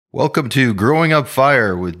Welcome to Growing Up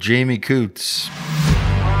Fire with Jamie Coots.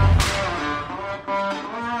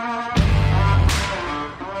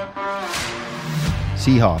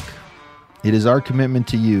 Seahawk, it is our commitment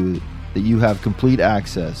to you that you have complete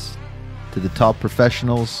access to the top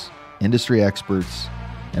professionals, industry experts,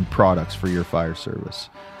 and products for your fire service.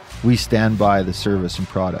 We stand by the service and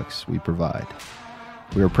products we provide.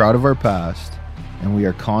 We are proud of our past, and we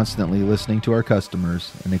are constantly listening to our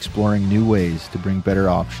customers and exploring new ways to bring better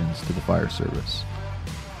options to the fire service.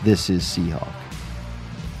 This is Seahawk.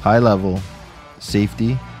 High level,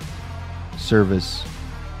 safety, service,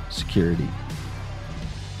 security.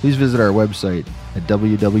 Please visit our website at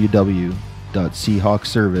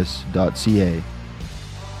www.seahawkservice.ca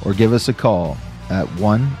or give us a call at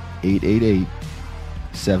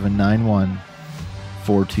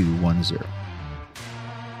 1-888-791-4210.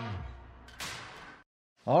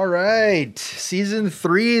 All right, season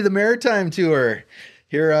 3, the Maritime Tour.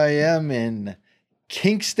 Here I am in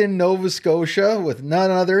Kingston, Nova Scotia with none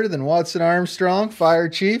other than Watson Armstrong, Fire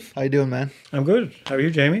Chief. How you doing, man? I'm good. How are you,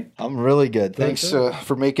 Jamie? I'm really good. Thanks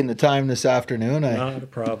for making the time this afternoon. Not a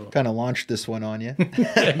problem. Kind of launched this one on you. You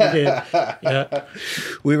did. Yeah.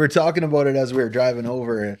 We were talking about it as we were driving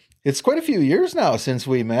over. It's quite a few years now since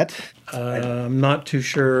we met. I'm not too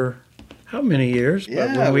sure how many years, but Yeah,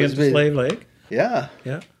 when we it went was to Slave Lake. Yeah.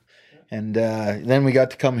 Yeah. And then we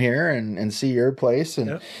got to come here and see your place. And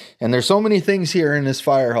Yep. and there's so many things here in this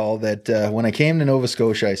fire hall that when I came to Nova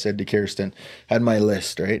Scotia, I said to Kirsten, had my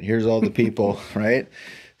list, right? Here's all the people, right?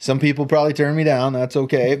 Some people probably turned me down. That's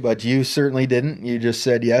okay. But you certainly didn't. You just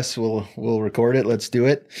said, yes, we'll record it. Let's do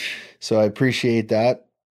it. So I appreciate that.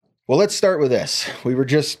 Well, let's start with this. We were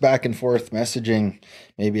just back and forth messaging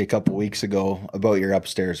maybe a couple weeks ago about your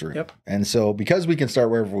upstairs room. Yep. And so because we can start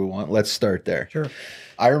wherever we want, let's start there. Sure.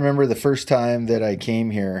 I remember the first time that I came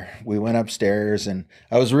here, we went upstairs and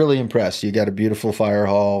I was really impressed. You got a beautiful fire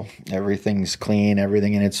hall. Everything's clean,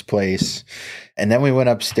 everything in its place. And then we went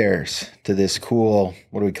upstairs to this cool,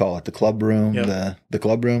 what do we call it? The club room, Yep. the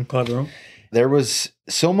club room. Club room. There was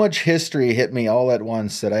so much history hit me all at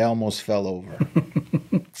once that I almost fell over.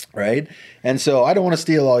 Right? And so I don't want to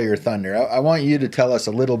steal all your thunder. I want you to tell us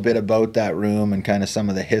a little bit about that room and kind of some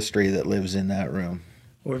of the history that lives in that room.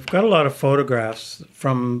 We've got a lot of photographs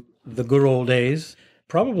from the good old days.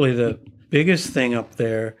 Probably the biggest thing up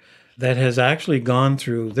there that has actually gone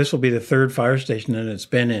through, this will be the third fire station that it's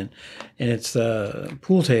been in, and it's the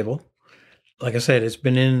pool table. Like I said, it's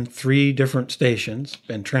been in 3 different stations,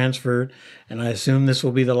 been transferred, and I assume this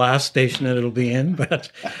will be the last station that it'll be in.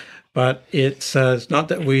 But it's not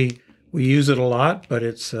that we use it a lot, but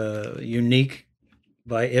it's unique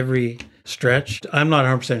by every stretch. I'm not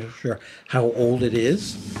 100% sure how old it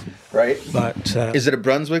is, Right? but Is it a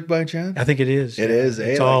Brunswick by chance? I think it is. It is,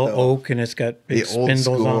 eh? It's Like all the- oak and it's got big the old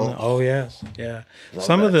spindles school. on it. Oh yes, yeah. Love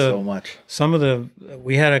Some of that the so much.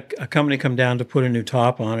 we had a company come down to put a new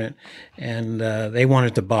top on it, and they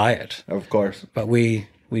wanted to buy it, Of course. but we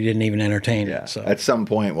didn't even entertain Yeah. it. So At some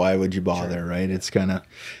point, why would you bother, right? It's kind of,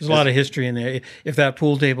 there's a lot of history in there. If that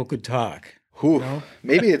pool table could talk.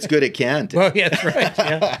 maybe it's good it can't. Well, yeah, that's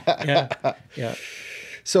right. Yeah.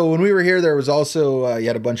 So when we were here, there was also, you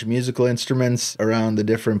had a bunch of musical instruments around the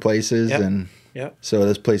different places. Yep. And Yep. so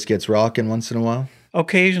this place gets rocking once in a while.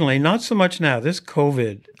 Occasionally, not so much now. This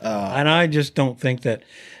COVID, and I just don't think that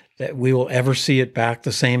we will ever see it back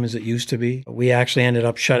the same as it used to be. We actually ended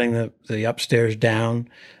up shutting the upstairs down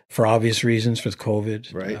for obvious reasons with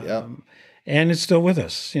COVID. Right, yeah. And it's still with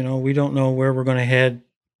us. You know, we don't know where we're going to head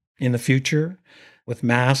in the future with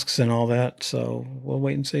masks and all that. So we'll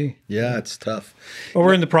wait and see. Yeah, it's tough. But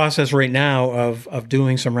we're in the process right now of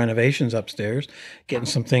doing some renovations upstairs, getting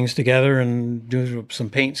some things together and doing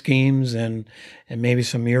some paint schemes and maybe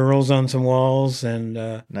some murals on some walls.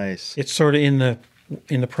 And Nice. it's sort of in the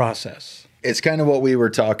process. It's kind of what we were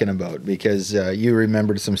talking about because you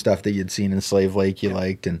remembered some stuff that you'd seen in Slave Lake you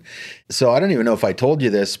liked. And so I don't even know if I told you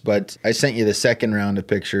this, but I sent you the second round of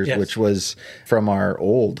pictures, Yes. which was from our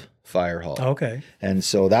old fire hall. Okay. And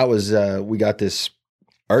so that was, we got this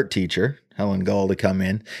art teacher, Helen Gull, to come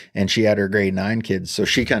in, and she had her grade 9 kids. So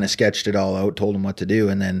she kind of sketched it all out, told them what to do.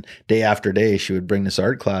 And then day after day, she would bring this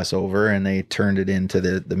art class over and they turned it into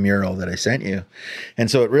the mural that I sent you. And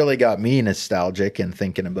so it really got me nostalgic and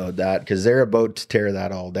thinking about that because they're about to tear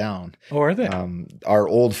that all down. Oh, are they? Our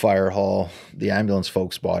old fire hall, the ambulance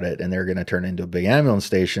folks bought it and they're going to turn it into a big ambulance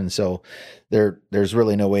station. So there's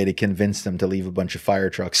really no way to convince them to leave a bunch of fire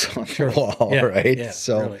trucks on the wall, Yeah, right? yeah,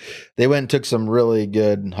 So really. they went and took some really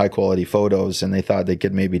good high quality photos and they thought they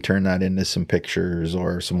could maybe turn that into some pictures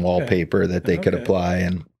or some wallpaper that they could Okay. apply.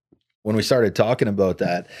 And when we started talking about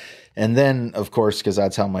that, And then, of course, because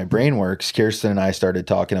that's how my brain works, Kirsten and I started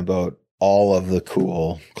talking about all of the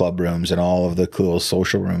cool club rooms and all of the cool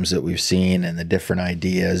social rooms that we've seen and the different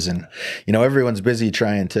ideas. And, everyone's busy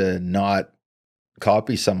trying to not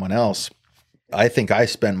copy someone else. I think I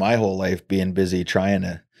spent my whole life being busy trying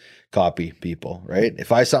to copy people, right?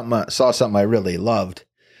 If I saw something I really loved,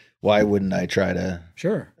 why wouldn't I try to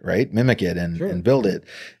right, mimic it and build it?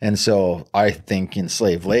 And so I think in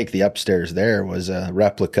Slave Lake, the upstairs there was a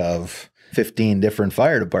replica of 15 different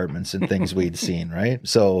fire departments and things we'd seen, right?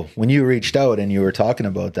 So when you reached out and you were talking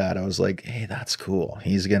about that, I was like, hey, that's cool.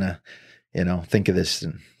 He's gonna think of this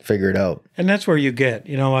and figure it out. And that's where you get,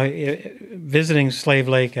 visiting Slave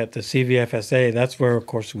Lake at the CVFSA, that's where, of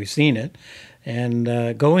course, we've seen it.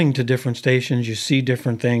 And going to different stations, you see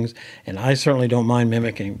different things. And I certainly don't mind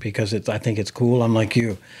mimicking because I think it's cool. I'm like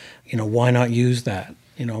you. Why not use that?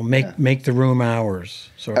 Make the room ours.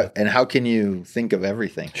 Sort of. And how can you think of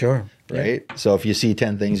everything? Sure. Right. Yeah. So if you see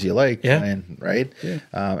 10 things you like, right. Yeah.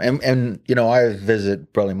 And I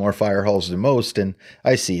visit probably more fire halls than most, and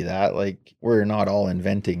I see that like we're not all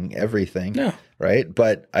inventing everything. No. Right.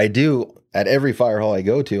 But I do at every fire hall I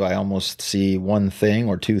go to, I almost see one thing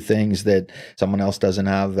or two things that someone else doesn't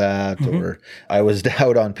have that. Mm-hmm. Or I was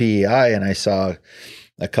out on PEI and I saw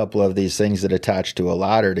a couple of these things that attach to a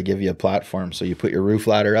ladder to give you a platform. So you put your roof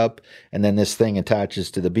ladder up and then this thing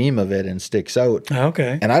attaches to the beam of it and sticks out.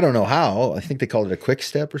 Okay. And I don't know how. I think they called it a quick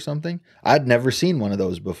step or something. I'd never seen one of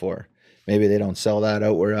those before. Maybe they don't sell that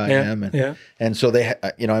out where I am. And so they,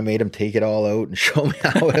 I made them take it all out and show me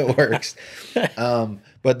how it works.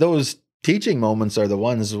 But those teaching moments are the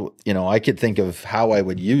ones, I could think of how I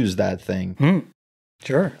would use that thing.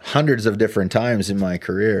 Sure. Hundreds of different times in my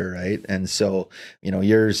career, right? And so,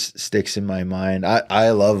 yours sticks in my mind.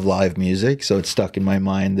 I love live music, so it's stuck in my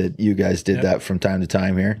mind that you guys did that from time to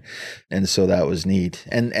time here. And so that was neat.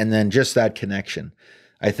 And then just that connection.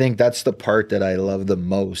 I think that's the part that I love the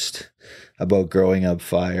most about growing up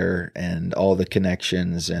fire and all the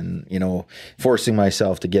connections and, forcing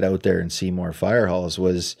myself to get out there and see more fire halls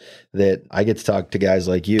was that I get to talk to guys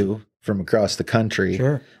like you from across the country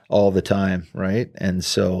all the time, right? And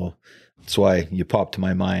so that's why you popped to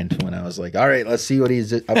my mind when I was like, all right, let's see what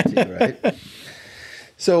he's up to, right?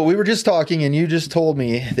 So we were just talking and you just told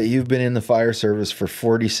me that you've been in the fire service for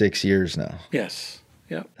 46 years now. Yes.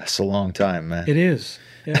 Yeah. That's a long time, man. It is.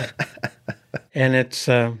 Yeah. And it's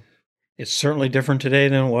certainly different today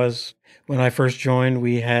than it was when I first joined.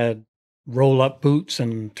 We had roll-up boots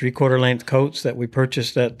and 3/4 length coats that we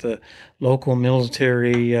purchased at the local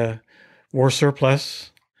military war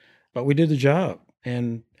surplus, but we did the job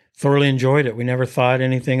and thoroughly enjoyed it. We never thought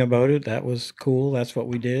anything about it. That was cool. That's what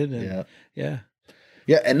we did. And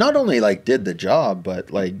Yeah, and not only did the job,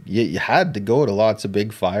 but you had to go to lots of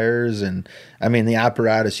big fires, and I mean the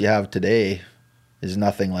apparatus you have today is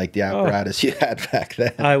nothing like the apparatus you had back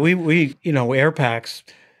then. We air packs.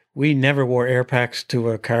 We never wore air packs to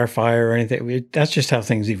a car fire or anything. That's just how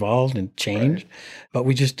things evolved and changed. Right. But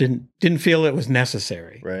we just didn't feel it was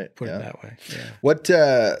necessary. Right. Put it that way. Yeah. What do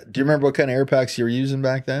you remember? What kind of air packs you were using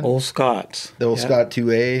back then? Old Scots. The old Scott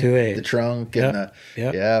 2A, the trunk, and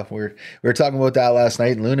we were talking about that last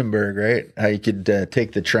night in Lunenburg, right? How you could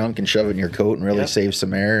take the trunk and shove it in your coat and really save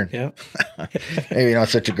some air. Yeah. Maybe not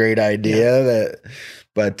such a great idea,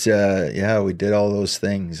 but we did all those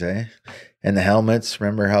things, eh? And the helmets,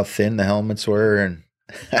 remember how thin the helmets were? And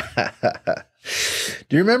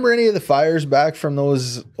do you remember any of the fires back from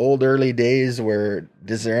those old early days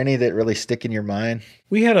is there any that really stick in your mind?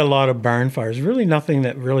 We had a lot of barn fires, really nothing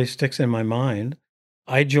that really sticks in my mind.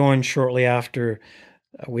 I joined shortly after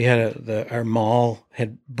we had our mall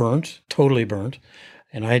had totally burnt.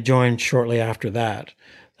 And I joined shortly after that.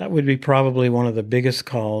 That would be probably one of the biggest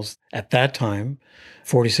calls at that time,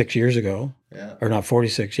 46 years ago. Yeah. Or not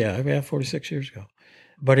 46, 46 years ago.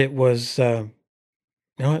 But it was,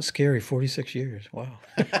 it's scary, 46 years. Wow.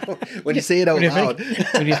 When you say it out loud.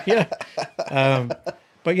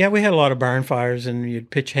 But yeah, we had a lot of barn fires and you'd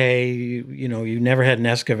pitch hay. You never had an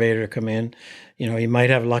excavator come in. You might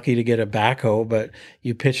have lucky to get a backhoe, but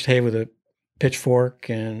you pitched hay with a pitchfork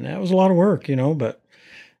and that was a lot of work, but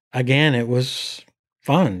again, it was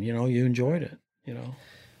fun, you enjoyed it,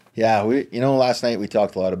 Yeah, last night we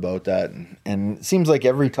talked a lot about that, and it seems like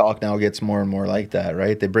every talk now gets more and more like that,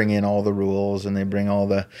 right? They bring in all the rules and they bring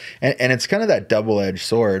all and it's kind of that double-edged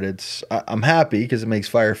sword. I'm happy because it makes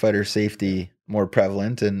firefighter safety more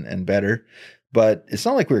prevalent and better, but it's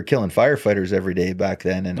not like we were killing firefighters every day back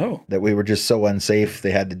then, and that we were just so unsafe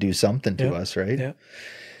they had to do something to us, right? Yeah.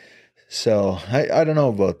 So I don't know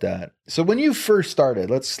about that. So when you first started,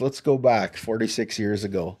 let's go back 46 years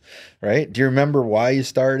ago, right? Do you remember why you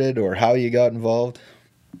started or how you got involved?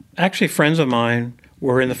 Actually, friends of mine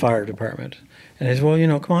were in the fire department. And they said,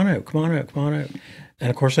 well, come on out, come on out, come on out. And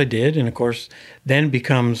of course I did. And of course, then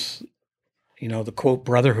becomes, the quote,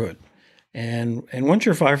 brotherhood. And once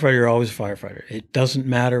you're a firefighter, you're always a firefighter. It doesn't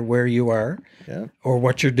matter where you are or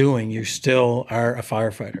what you're doing. You still are a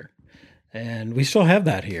firefighter. And we still have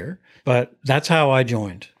that here. But that's how I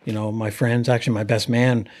joined. My friends, actually, my best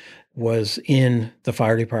man was in the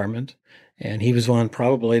fire department. And he was one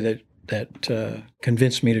probably that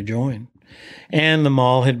convinced me to join. And the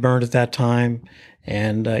mall had burned at that time.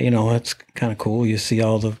 And, it's kind of cool. You see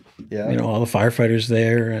all the, all the firefighters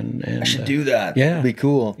there. And I should do that. Yeah. It'd be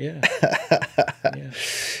cool. Yeah. Yeah.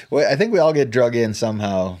 Well, I think we all get drug in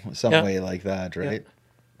somehow, some way like that, right? Yeah.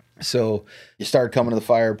 So you start coming to the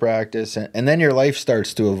fire practice and then your life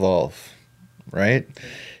starts to evolve, right?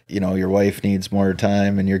 Your wife needs more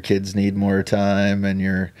time and your kids need more time and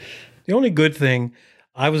The only good thing,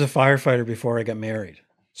 I was a firefighter before I got married.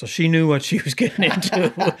 So she knew what she was getting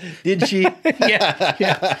into. Did she?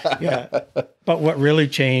 Yeah. But what really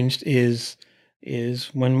changed is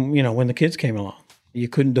when the kids came along. You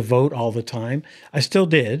couldn't devote all the time. I still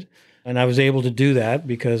did. And I was able to do that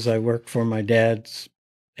because I worked for my dad's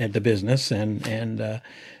at the business and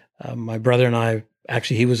my brother and I,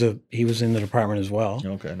 actually he was in the department as well.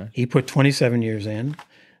 Okay. Nice. He put 27 years in,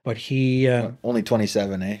 but he only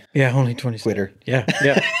 27, eh? Yeah, only 27. Quitter. Yeah.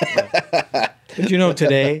 But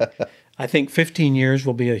today, I think 15 years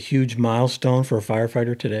will be a huge milestone for a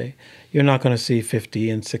firefighter today. You're not going to see 50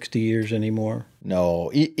 and 60 years anymore. No,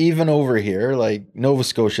 even over here, like Nova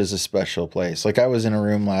Scotia is a special place. Like I was in a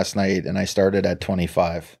room last night and I started at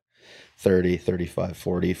 25. 30, 35,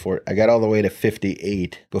 40. I got all the way to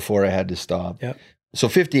 58 before I had to stop. Yep. So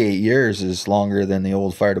 58 years is longer than the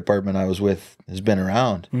old fire department I was with has been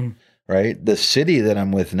around, right? The city that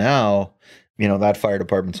I'm with now, that fire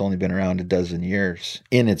department's only been around a dozen years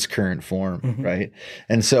in its current form, right?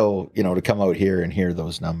 And so, to come out here and hear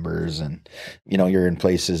those numbers and, you're in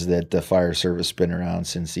places that the fire service has been around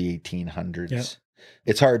since the 1800s. Yep.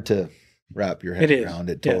 It's hard to wrap your head around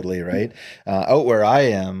it totally, right? Out where I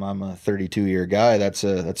am, I'm a 32-year guy. That's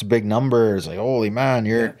a big number. It's like, holy man,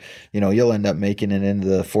 you'll end up making it into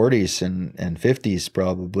the 40s and 50s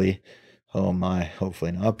probably. Oh my,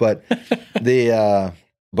 hopefully not. But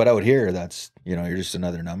but out here, that's you're just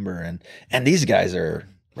another number. And these guys are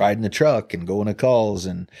riding the truck and going to calls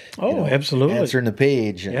and absolutely answering the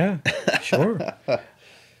page. Yeah, sure.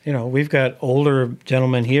 We've got older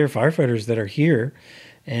gentlemen here, firefighters that are here.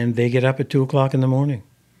 And they get up at 2:00 in the morning.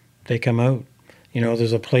 They come out.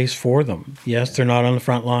 There's a place for them. Yes, they're not on the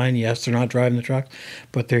front line. Yes, they're not driving the trucks,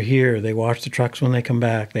 but they're here. They watch the trucks when they come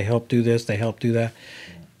back. They help do this. They help do that.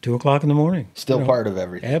 2:00 in the morning. Still part of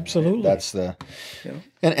everything. Absolutely. Right? That's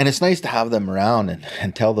and it's nice to have them around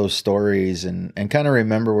and tell those stories and kind of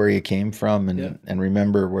remember where you came from and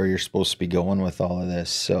remember where you're supposed to be going with all of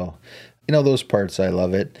this. So, those parts, I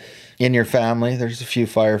love it. In your family, there's a few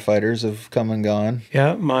firefighters have come and gone.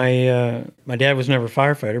 Yeah, my dad was never a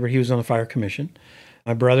firefighter, but he was on the fire commission.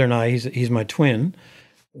 My brother and I, he's my twin.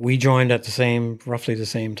 We joined at roughly the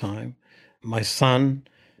same time. My son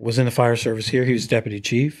was in the fire service here. He was deputy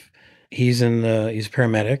chief. He's a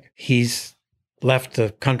paramedic. He's left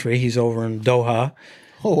the country. He's over in Doha.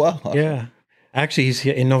 Oh wow! Yeah, actually, he's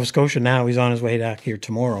in Nova Scotia now. He's on his way back here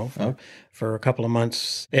tomorrow for a couple of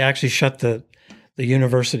months. They actually shut the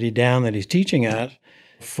university down that he's teaching at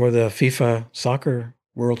for the FIFA soccer,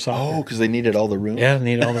 World Soccer. Oh, because they needed all the rooms? Yeah, they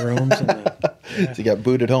needed all the rooms. So you got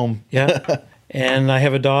booted home. Yeah. And I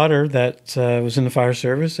have a daughter that was in the fire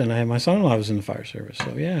service, and I have my son-in-law was in the fire service.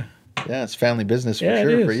 So, yeah. Yeah, it's family business for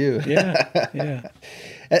sure for you. Yeah.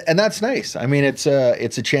 And that's nice. I mean, it's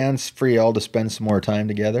a chance for you all to spend some more time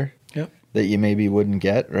together. Yep. That you maybe wouldn't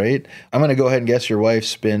get, right? I'm going to go ahead and guess your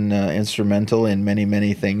wife's been instrumental in many,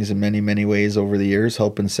 many things in many, many ways over the years,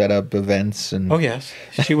 helping set up events. And oh, yes.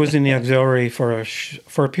 She was in the auxiliary for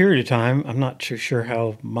a period of time. I'm not too sure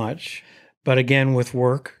how much. But again, with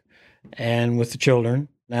work and with the children.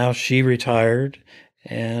 Now she retired,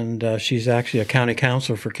 and she's actually a county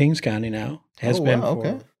councilor for Kings County now. Has been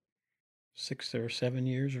for 6 or 7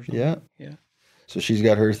 years or something. Yeah. So she's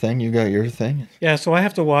got her thing, you got your thing. Yeah, so I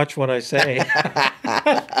have to watch what I say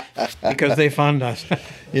because they fund us.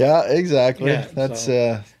 Yeah, exactly. Yeah, that's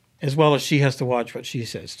as well as she has to watch what she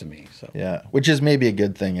says to me. So yeah, which is maybe a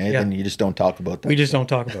good thing, eh? Yeah. Then you just don't talk about that. We just don't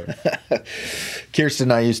talk about it.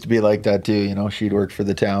 Kirsten and I used to be like that too. She'd work for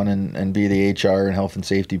the town and be the HR and health and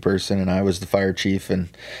safety person, and I was the fire chief, and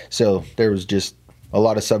so there was just a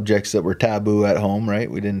lot of subjects that were taboo at home, right?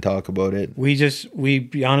 We didn't talk about it. We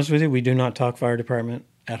be honest with you, we do not talk fire department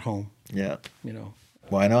at home. Yeah. You know,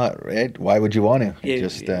 Why not, right? Why would you want to? It Yeah,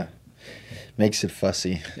 just yeah. makes it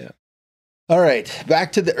fussy. Yeah. All right,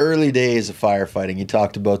 back to the early days of firefighting. You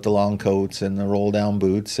talked about the long coats and the roll down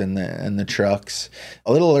boots and the trucks.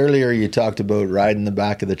 A little earlier, you talked about riding the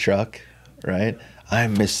back of the truck, right? I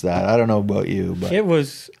miss that. I don't know about you, but it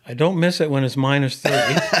was. I don't miss it when it's minus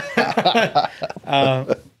 30.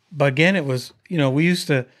 But again, it was. You know, we used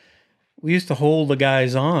to hold the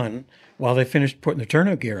guys on while they finished putting their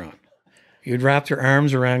turnout gear on. You'd wrap their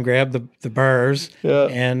arms around, grab the bars, Yeah.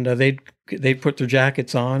 and they'd put their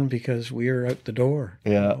jackets on because we were out the door.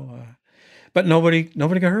 Yeah. But nobody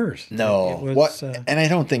got hurt. No, It was, what? And I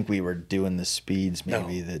don't think we were doing the speeds.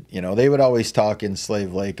 Maybe that they would always talk in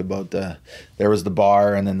Slave Lake about there was the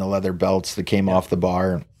bar and then the leather belts that came off the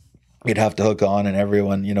bar. You'd have to hook on, and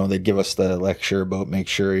everyone, they'd give us the lecture about make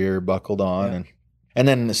sure you're buckled on, and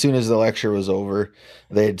then as soon as the lecture was over,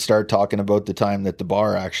 they'd start talking about the time that the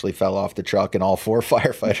bar actually fell off the truck and all 4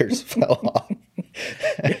 firefighters fell off.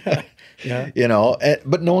 Yeah.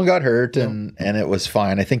 But no one got hurt, and it was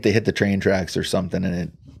fine. I think they hit the train tracks or something, and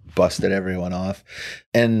it busted everyone off.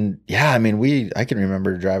 And yeah, I mean, I can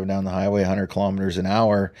remember driving down the highway 100 kilometers an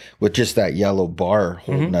hour with just that yellow bar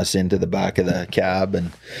holding us into the back of the cab,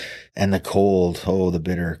 and the cold, the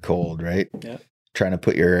bitter cold, right? Yeah. Trying to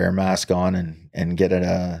put your air mask on and get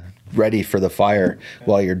it ready for the fire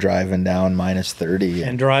while you're driving down minus 30.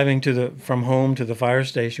 And driving from home to the fire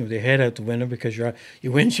station with your head out the window because your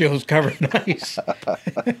windshield's covered in ice.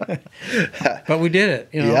 But we did it.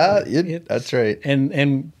 Yeah, that's right.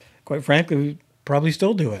 And quite frankly, we probably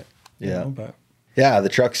still do it. Yeah. But Yeah, the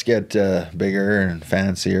trucks get bigger and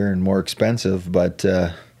fancier and more expensive, but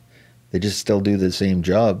they just still do the same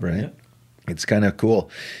job, right? Yeah. It's kind of cool.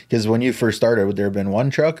 Because when you first started, would there have been 1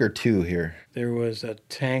 truck or 2 here? there was a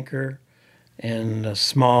tanker and a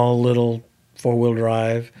small little 4-wheel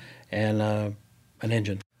drive and an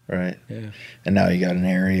engine. Right. Yeah. And now you got an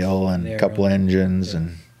aerial and a couple engines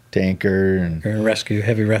and tanker and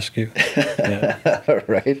Heavy rescue. Yeah.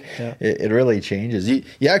 right. Yeah. It really changes. You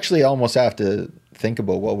actually almost have to think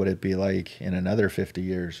about what would it be like in another 50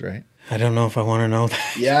 years, right? I don't know if I want to know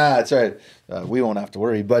that. Yeah, that's right. We won't have to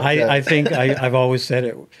worry. But I think I've always said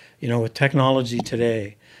it, with technology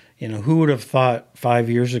today, who would have thought 5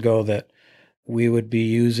 years ago that we would be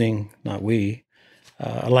using,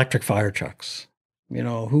 electric fire trucks?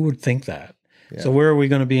 Who would think that? Yeah. So where are we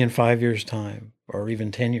going to be in 5 years' time or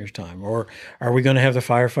even 10 years' time? Or are we going to have the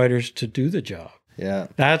firefighters to do the job? Yeah.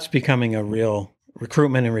 That's becoming a real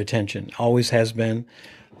recruitment and retention. Always has been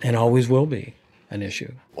and always will be an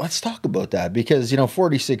issue. Let's talk about that because,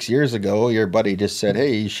 46 years ago, your buddy just said,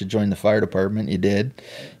 hey, you should join the fire department. You did.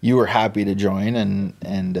 You were happy to join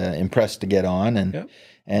and impressed to get on. And Yep.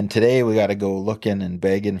 And today we got to go looking and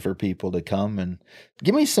begging for people to come and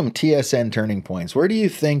give me some TSN turning points. Where do you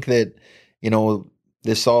think that,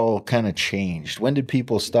 this all kind of changed? When did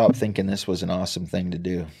people stop thinking this was an awesome thing to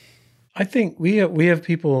do? I think we have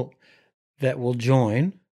people that will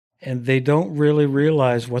join and they don't really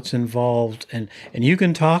realize what's involved. And you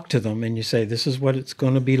can talk to them and you say, this is what it's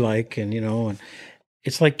going to be like. And, and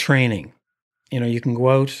it's like training. You can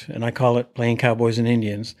go out, and I call it playing cowboys and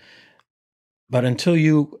Indians. But until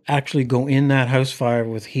you actually go in that house fire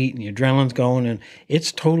with heat and your adrenaline's going, and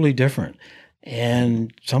it's totally different.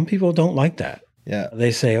 And some people don't like that. Yeah.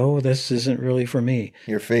 They say, oh, this isn't really for me.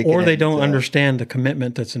 You're faking Or they it, don't understand the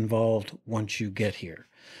commitment that's involved once you get here.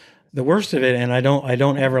 The worst of it, and I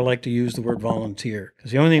don't ever like to use the word volunteer,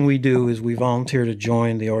 because the only thing we do is we volunteer to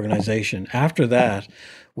join the organization. After that,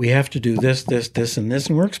 we have to do this, this, this, and this,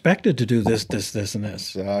 and we're expected to do this, this, this, and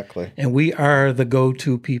this. Exactly. And we are the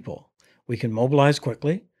go-to people. We can mobilize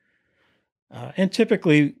quickly. And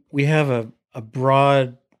typically, we have a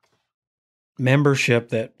broad membership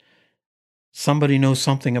that somebody knows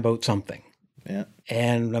something about something. Yeah.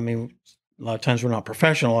 And, a lot of times we're not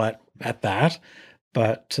professional at that,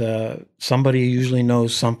 but somebody usually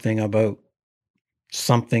knows something about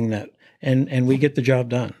something that, and we get the job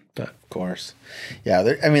done. But Of course. Yeah.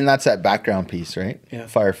 That's that background piece, right? Yeah.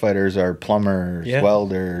 Firefighters are plumbers, Yeah.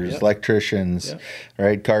 welders, Yep. electricians, Yep.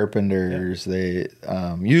 right? Carpenters. They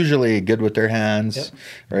usually good with their hands, Yep.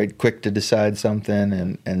 right? Quick to decide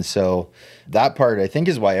something. And so that part, I think,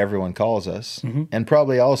 is why everyone calls us. Mm-hmm. And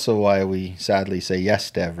probably also why we sadly say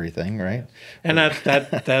yes to everything, right? and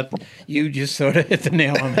that you just sort of hit the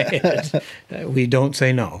nail on the head. We don't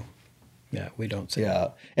say no. Yeah, we don't say no. Yeah.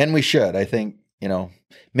 And we should. I think you know,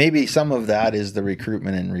 maybe some of that is the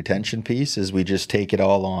recruitment and retention piece is we just take it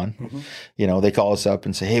all on. Mm-hmm. You know, they call us up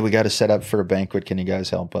and say, hey, we got to set up for a banquet. Can you guys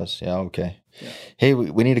help us? Yeah. Okay. Yeah. Hey,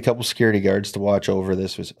 we need a couple security guards to watch over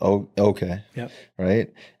this. Oh, okay. Yeah.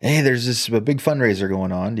 Right. Hey, there's this a big fundraiser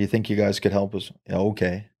going on. Do you think you guys could help us? Yeah,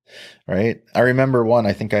 okay. Right. I remember one,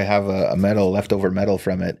 I think I have a medal, leftover medal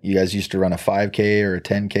from it. You guys used to run a 5K or a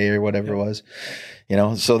 10K or whatever it was, you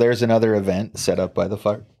know, so there's another event set up by the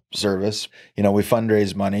fire service. You know, we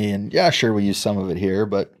fundraise money and yeah, sure. We use some of it here,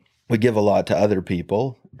 but we give a lot to other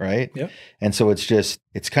people. Right. Yeah. And so it's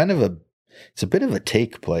kind of it's a bit of a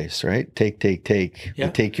take place, right? Take. Yeah.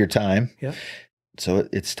 You take your time. Yeah. So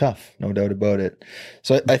it's tough, no doubt about it.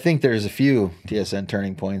 So I think there's a few TSN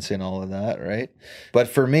turning points in all of that, right? But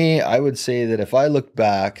for me, I would say that if I look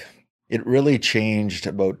back, it really changed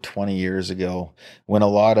about 20 years ago when a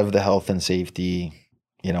lot of the health and safety,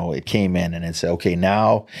 you know, it came in and it said, okay,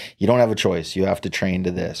 now you don't have a choice. You have to train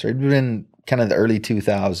to this. Or it'd been kind of the early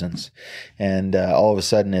 2000s. And all of a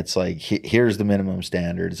sudden it's like, here's the minimum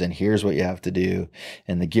standards and here's what you have to do.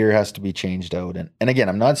 And the gear has to be changed out. And again,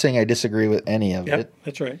 I'm not saying I disagree with any of it.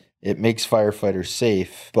 That's right. It makes firefighters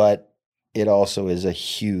safe, but it also is a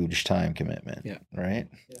huge time commitment. Yeah. Right?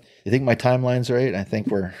 Yeah. You think my timeline's right? I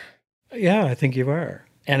think Yeah, I think you are.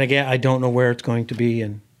 And again, I don't know where it's going to be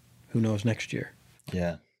and who knows next year.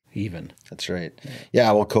 Yeah. Even. That's right.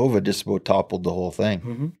 Yeah, well, COVID just about toppled the whole thing.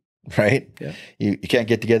 Mm-hmm. Right? Yeah. You can't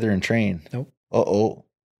get together and train. Nope.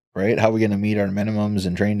 Right? How are we going to meet our minimums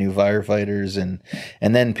and train new firefighters?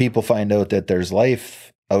 And then people find out that there's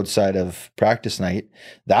life outside of practice night.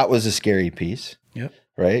 That was a scary piece. Yep.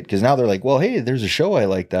 Right? Because now they're like, well, hey, there's a show I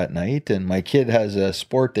like that night, and my kid has a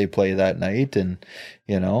sport they play that night, and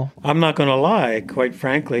you know. I'm not going to lie. Quite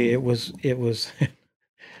frankly, it was it was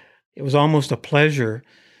almost a pleasure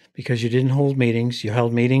because you didn't hold meetings. You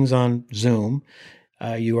held meetings on Zoom.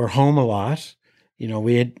 You were home a lot. You know,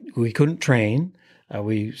 we couldn't train.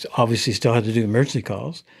 We obviously still had to do emergency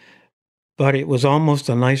calls, but it was almost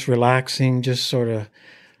a nice, relaxing, just sort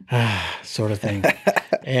of thing.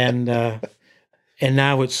 And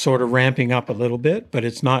now it's sort of ramping up a little bit, but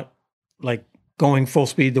it's not like going full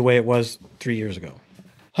speed the way it was 3 years ago.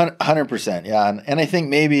 100%. Yeah. And I think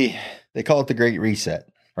maybe they call it the Great Reset,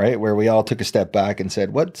 right? Where we all took a step back and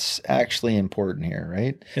said, what's actually important here,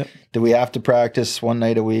 right? Yep. Do we have to practice one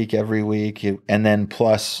night a week, every week, and then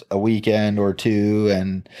plus a weekend or two,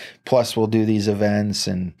 and plus we'll do these events?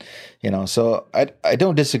 And, you know, so I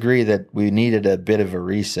don't disagree that we needed a bit of a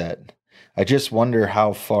reset. I just wonder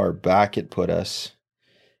how far back it put us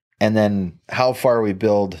and then how far we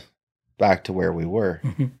build back to where we were.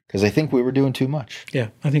 Because I think we were doing too much. Yeah,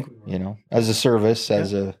 I think we were. You know, as a service,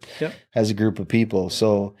 as a group of people.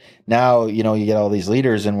 So now, you know, you get all these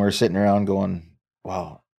leaders and we're sitting around going,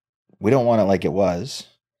 wow, we don't want it like it was.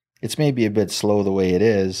 It's maybe a bit slow the way it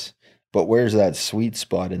is, but where's that sweet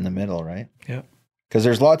spot in the middle, right? Yeah. Because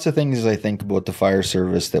there's lots of things I think about the fire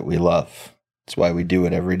service that we love. It's why we do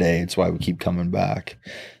it every day. It's why we keep coming back.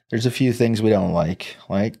 There's a few things we don't like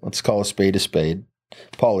let's call a spade a spade.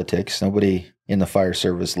 Politics. Nobody in the fire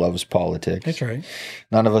service loves politics. That's right.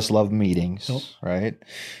 None of us love meetings, nope. Right?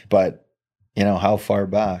 But, you know, how far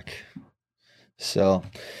back? So,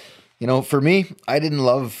 you know, for me, I didn't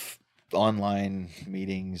love online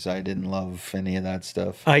meetings. I didn't love any of that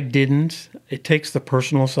stuff. I didn't. It takes the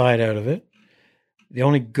personal side out of it. The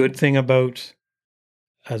only good thing about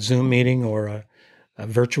a Zoom meeting or a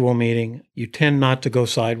virtual meeting, you tend not to go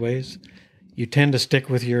sideways. You tend to stick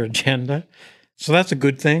with your agenda. So that's a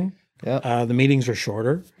good thing. Yeah. The meetings are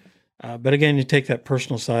shorter. But again, you take that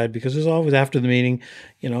personal side because there's always after the meeting,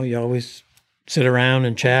 you know, you always sit around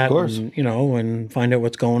and chat and, you know, and find out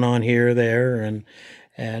what's going on here, there.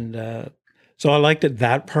 And so I liked it,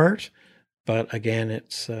 that part. But again,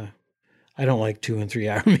 it's, I don't like 2 and 3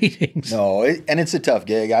 hour meetings. No, and it's a tough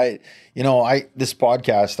gig. This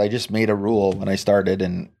podcast, I just made a rule when I started,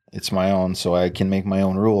 and it's my own, so I can make my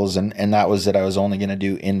own rules. And that was that I was only going to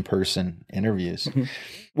do in-person interviews,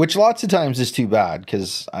 which lots of times is too bad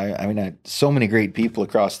because I had so many great people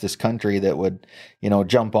across this country that would, you know,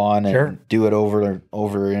 jump on and do it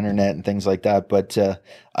over internet and things like that. But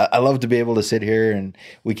I love to be able to sit here and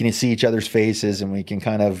we can see each other's faces and we can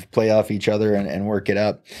kind of play off each other and work it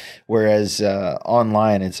up. Whereas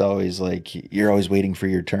online, it's always like you're always waiting for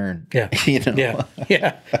your turn. Yeah. You know?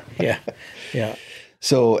 Yeah.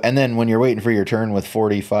 So, and then when you're waiting for your turn with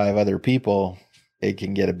 45 other people, it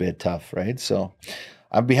can get a bit tough, right? So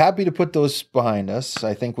I'd be happy to put those behind us.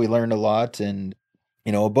 I think we learned a lot, and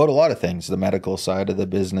about a lot of things, the medical side of the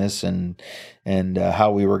business and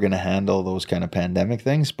how we were going to handle those kind of pandemic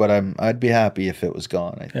things. But I'd be happy if it was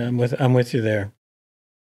gone. I think. Yeah, I'm with you there.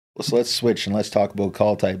 So let's switch and let's talk about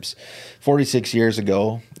call types. 46 years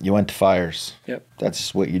ago, you went to fires. Yep.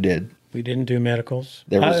 That's what you did. We didn't do medicals.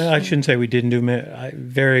 I shouldn't say we didn't do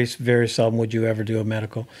very, very seldom would you ever do a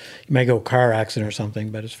medical. You may go car accident or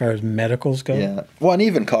something, but as far as medicals go. Yeah. Well, and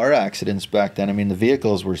even car accidents back then. I mean, the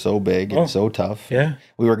vehicles were so big and so tough. Yeah.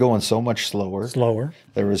 We were going so much slower. Slower.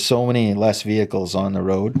 There was so many less vehicles on the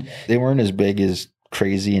road. They weren't as big as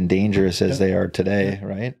crazy and dangerous as they are today,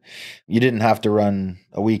 right? You didn't have to run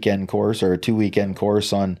a weekend course or a 2-weekend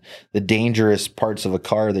course on the dangerous parts of a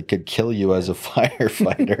car that could kill you as a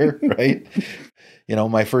firefighter, right?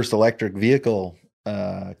 My first electric vehicle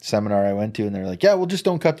seminar I went to, and they're like, yeah, well, just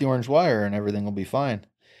don't cut the orange wire and everything will be fine.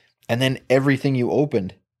 And then everything you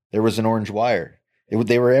opened, there was an orange wire.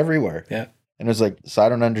 They were everywhere. Yeah. And it was like, so I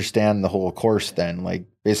don't understand the whole course then. Like,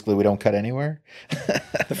 basically, we don't cut anywhere.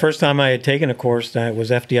 The first time I had taken a course that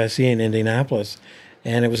was FDIC in Indianapolis,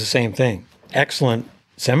 and it was the same thing. Excellent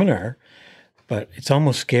seminar, but it's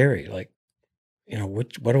almost scary. Like,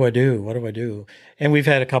 what do I do? What do I do? And we've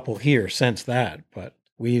had a couple here since that, but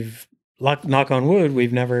knock on wood,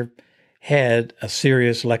 we've never had a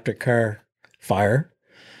serious electric car fire.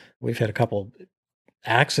 We've had a couple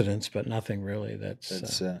accidents, but nothing really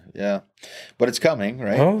that's yeah, but it's coming,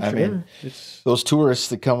 right? Oh, I sure. mean, those tourists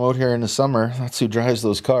that come out here in the summer, that's who drives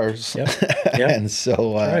those cars. Yep. And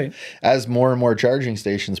so right. As more and more charging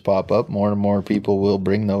stations pop up, more and more people will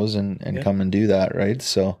bring those and come and do that, right?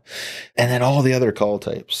 So, and then all the other call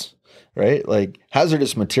types, right? Like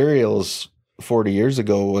hazardous materials 40 years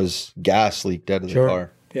ago was gas leaked out of the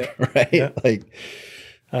car. Yeah. Right? Yeah. Like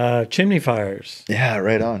chimney fires. Yeah,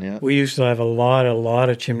 right on. Yeah. We used to have a lot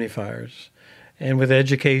of chimney fires. And with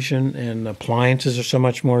education and appliances are so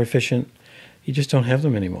much more efficient, you just don't have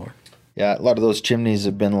them anymore. Yeah, a lot of those chimneys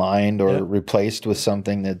have been lined or replaced with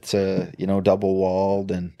something that's double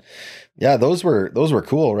walled, and yeah, those were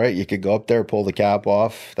cool, right? You could go up there, pull the cap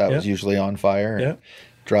off. That was usually on fire. And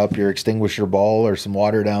drop your extinguisher ball or some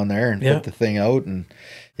water down there and put the thing out. And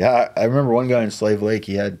yeah, I remember one guy in Slave Lake,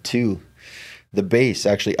 he had two. The base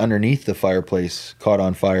actually underneath the fireplace caught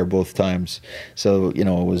on fire both times. So, it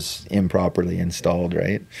was improperly installed,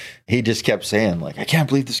 right? He just kept saying, like, I can't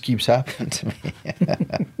believe this keeps happening to me.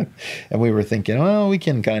 And we were thinking, well, we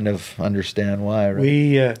can kind of understand why,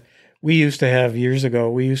 right? We used to have, years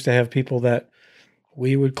ago, people that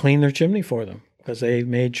we would clean their chimney for them because they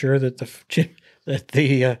made sure that the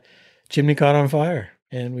chimney caught on fire.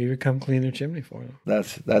 And we would come clean their chimney for them.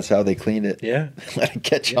 That's how they cleaned it. Yeah. Let it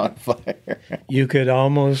catch on fire. You could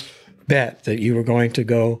almost bet that you were going to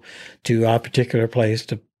go to a particular place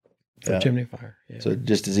for chimney fire. Yeah. So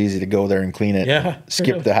just as easy to go there and clean it. Yeah.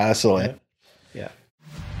 Skip the hassle. Yeah.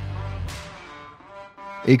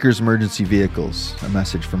 Acres Emergency Vehicles, a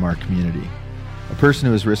message from our community. A person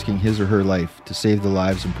who is risking his or her life to save the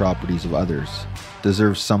lives and properties of others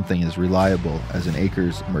deserves something as reliable as an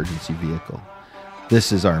Acres Emergency Vehicle.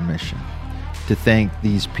 This is our mission, to thank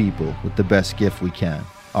these people with the best gift we can,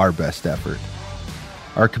 our best effort.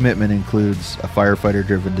 Our commitment includes a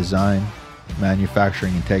firefighter-driven design,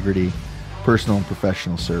 manufacturing integrity, personal and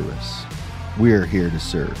professional service. We are here to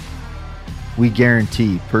serve. We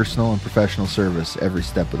guarantee personal and professional service every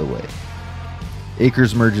step of the way.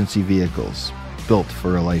 Acres Emergency Vehicles, built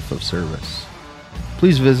for a life of service.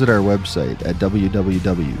 Please visit our website at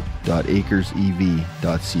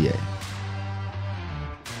www.acresev.ca.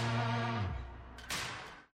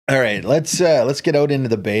 All right, let's get out into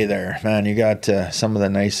the bay there, man. You got some of the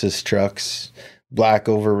nicest trucks, black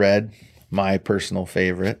over red, my personal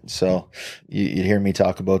favorite. So you hear me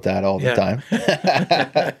talk about that all the time.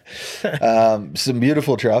 Some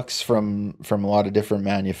beautiful trucks from a lot of different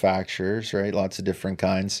manufacturers, right? Lots of different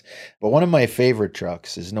kinds. But one of my favorite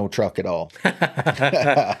trucks is no truck at all.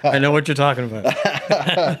 I know what you're talking about.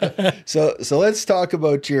 So let's talk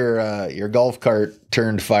about your golf cart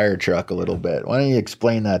turned fire truck a little bit. Why don't you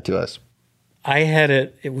explain that to us? I had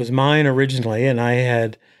it. It was mine originally, and I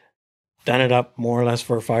had done it up more or less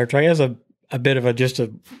for a fire truck as a bit of just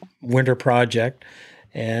a winter project.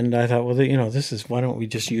 And I thought, well, why don't we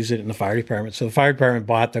just use it in the fire department? So the fire department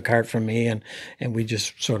bought the cart from me, and we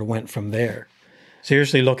just sort of went from there.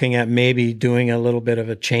 Seriously looking at maybe doing a little bit of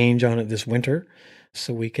a change on it this winter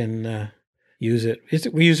so we can use it.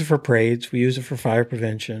 We use it for parades. We use it for fire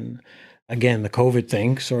prevention. Again, the COVID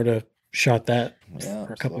thing sort of shot that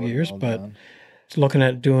for a couple of years, but it's looking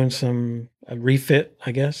at doing a refit,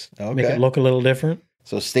 I guess, make it look a little different.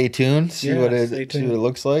 So stay tuned. See Yeah, what stay it see what tuned. it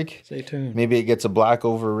looks like. Stay tuned. Maybe it gets a black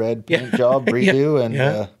over red paint job redo, and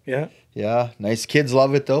Yeah. yeah, nice. Kids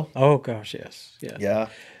love it though. Oh gosh, yes. Yeah,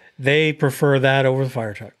 They prefer that over the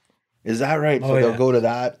fire truck, is that right? So Oh, they'll yeah. go to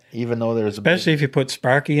that, even though there's a especially if you put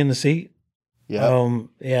Sparky in the seat. yeah.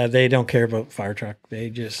 Yeah, they don't care about fire truck. They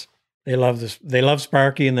love this. They love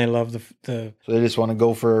Sparky, and they love the So they just want to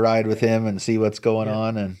go for a ride with him and see what's going Yeah.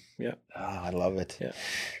 on, and Yeah. I love it. Yeah.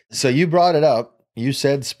 So you brought it up. You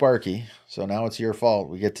said Sparky, so now it's your fault.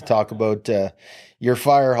 We get to talk about your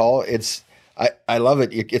fire hall. I love it.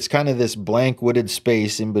 It's kind of this blank wooded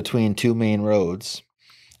space in between two main roads,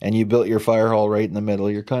 and you built your fire hall right in the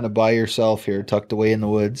middle. You're kind of by yourself here, tucked away in the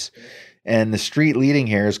woods, and the street leading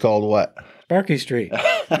here is called what? Sparky Street.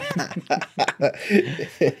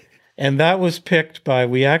 And that was picked by,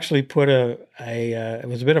 we actually put it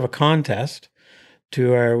was a bit of a contest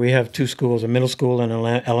we have two schools, a middle school and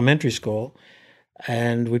an elementary school.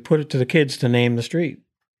 And we put it to the kids to name the street.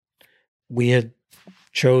 We had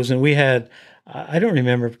I don't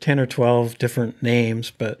remember, 10 or 12 different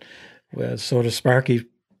names, but sort of Sparky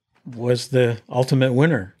was the ultimate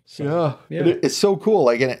winner. So, yeah. It's so cool.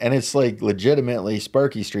 Like, and it's like legitimately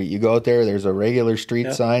Sparky Street. You go out there, there's a regular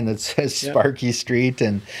street sign that says Sparky Street,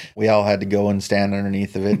 and we all had to go and stand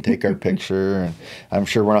underneath of it and take our picture. And I'm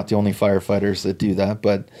sure we're not the only firefighters that do that,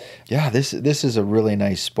 but yeah, this is a really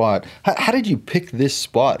nice spot. How did you pick this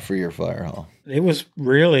spot for your fire hall? It was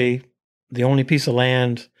really the only piece of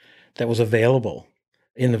land that was available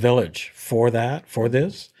in the village for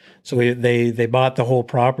this. So they bought the whole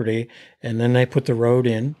property, and then they put the road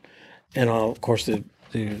in, and of course the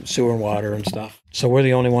sewer and water and stuff. So we're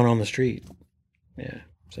the only one on the street. Yeah.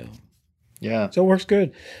 So it works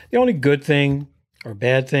good. The only good thing or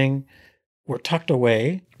bad thing, we're tucked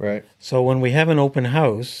away. Right. So when we have an open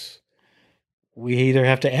house, we either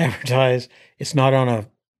have to advertise it's not on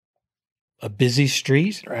a busy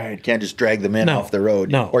street. Right. Can't just drag them in No. off the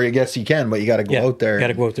road. No. Or you guess you can, but you got to go out there. Got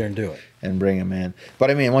to go out there and do it. And bring them in.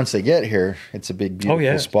 But I mean, once they get here, it's a big,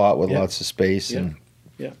 beautiful spot with lots of space and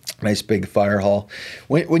nice big fire hall.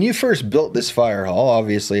 When you first built this fire hall,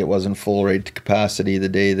 obviously it wasn't full rate to capacity the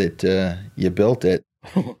day that you built it.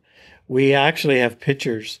 We actually have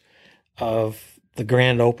pictures of the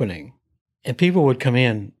grand opening, and people would come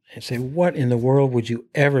in and say, "What in the world would you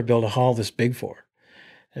ever build a hall this big for?"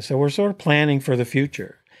 And so we're sort of planning for the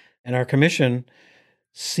future. And our commission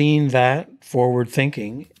seen that forward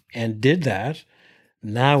thinking and did that.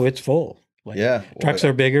 Now it's full. Trucks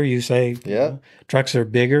are bigger, you say. Yeah. Trucks are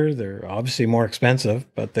bigger. They're obviously more expensive,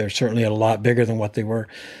 but they're certainly a lot bigger than what they were.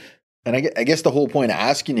 And I guess the whole point of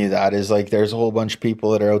asking you that is like there's a whole bunch of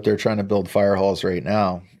people that are out there trying to build fire halls right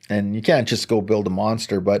now. And you can't just go build a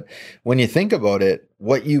monster. But when you think about it,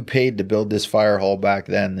 what you paid to build this fire hall back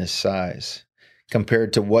then, this size,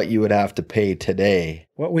 compared to what you would have to pay today.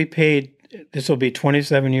 What we paid, this will be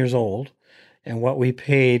 27 years old, and what we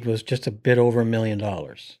paid was just a bit over $1 million.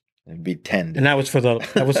 It'd be 10. And that was for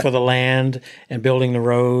the land and building the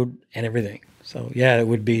road and everything. So yeah, it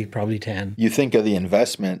would be probably 10. You think of the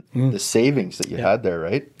investment, the savings that you had there,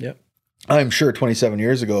 right? Yep. I'm sure 27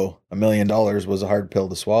 years ago, $1 million was a hard pill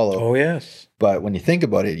to swallow. Oh yes. But when you think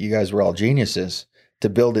about it, you guys were all geniuses to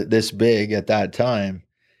build it this big at that time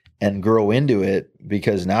and grow into it,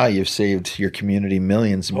 because now you've saved your community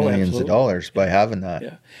millions and millions of dollars by having that.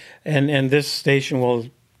 Yeah. And this station will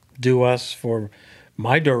do us for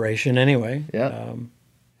my duration anyway. Yeah.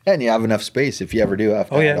 And you have enough space if you ever do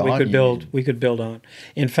have to. We could build on.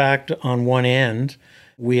 In fact, on one end,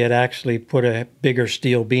 we had actually put a bigger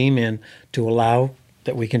steel beam in to allow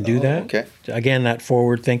that we can do that. Okay. Again, that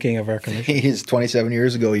forward thinking of our commission. 27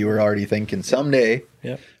 years ago, you were already thinking someday.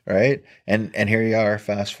 Yep. Right. And here you are,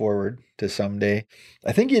 fast forward to someday.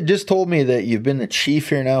 I think you just told me that you've been the chief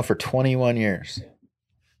here now for 21 years. Yeah.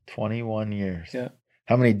 21 years. Yeah.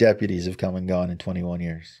 How many deputies have come and gone in 21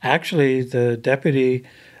 years? Actually, the deputy,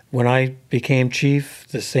 when I became chief,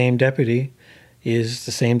 the same deputy is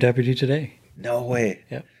the same deputy today. No way.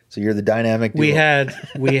 Yeah. So you're the dynamic duo.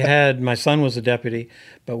 We had my son was a deputy,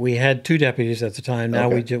 but we had two deputies at the time. Now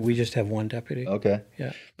we just have one deputy. Okay.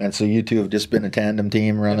 Yeah. And so you two have just been a tandem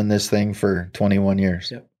team running this thing for 21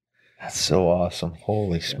 years. Yep. That's so awesome.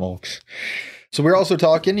 Holy smokes. So we're also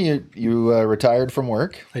talking, you retired from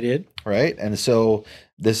work. I did. Right. And so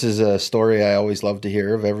this is a story I always love to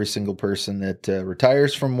hear of every single person that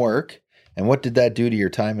retires from work. And what did that do to your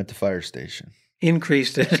time at the fire station?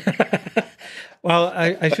 Increased it. Well,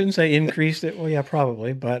 I shouldn't say increased it. Well, yeah,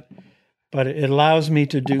 probably. But it allows me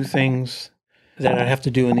to do things that I have to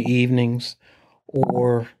do in the evenings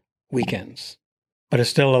or weekends. But it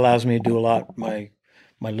still allows me to do a lot. My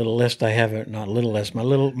my little list. I have it, not little list. My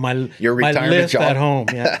Your my retirement list job? at home.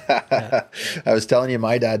 Yeah. I was telling you,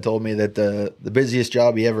 my dad told me that the busiest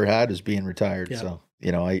job he ever had was being retired. Yeah. So,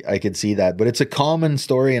 I could see that. But it's a common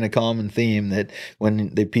story and a common theme that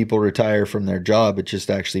when the people retire from their job, it just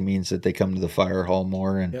actually means that they come to the fire hall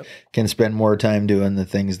more and can spend more time doing the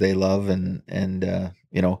things they love. And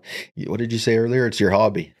what did you say earlier? It's your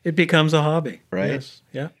hobby. It becomes a hobby. Right? Yes.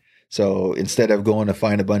 Yeah. So instead of going to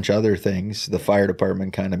find a bunch of other things, the fire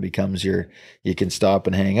department kind of becomes you can stop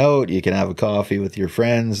and hang out. You can have a coffee with your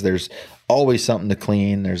friends. There's always something to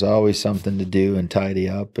clean. There's always something to do and tidy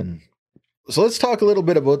up. And so let's talk a little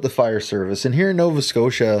bit about the fire service. And here in Nova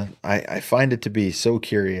Scotia, I find it to be so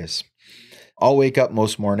curious. I'll wake up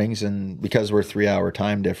most mornings, and because we're 3-hour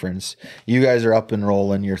time difference, you guys are up and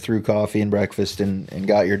rolling. You're through coffee and breakfast and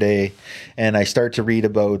got your day. And I start to read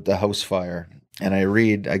about the house fire. And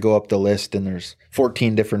I go up the list, and there's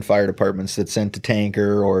 14 different fire departments that sent a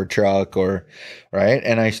tanker or a truck right?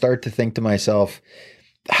 And I start to think to myself,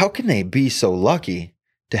 how can they be so lucky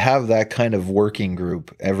to have that kind of working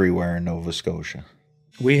group everywhere in Nova Scotia?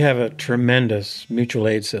 We have a tremendous mutual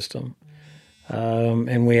aid system.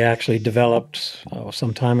 And we actually developed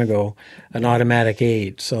some time ago an automatic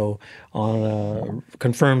aid. So on a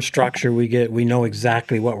confirmed structure, we know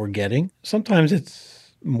exactly what we're getting. Sometimes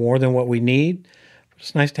it's more than what we need. But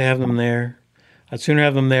it's nice to have them there. I'd sooner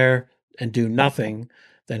have them there and do nothing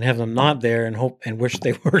than have them not there and hope and wish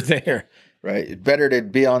they were there. Right. Better to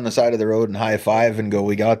be on the side of the road and high five and go,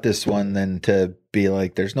 we got this one, than to be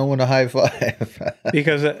like, there's no one to high five.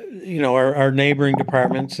 Because, our neighboring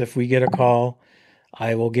departments, if we get a call,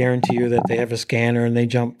 I will guarantee you that they have a scanner and they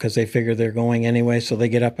jump because they figure they're going anyway. So they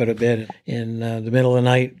get up at a bit in the middle of the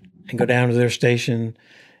night and go down to their station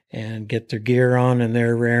and get their gear on, and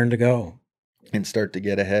they're raring to go. And start to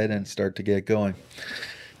get ahead and start to get going.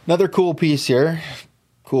 Another cool piece here.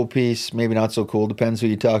 Cool piece, maybe not so cool, depends who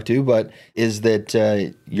you talk to, but is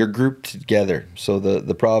that you're grouped together. So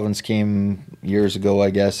the province came years ago,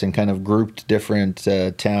 I guess, and kind of grouped different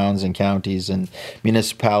towns and counties and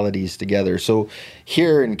municipalities together. So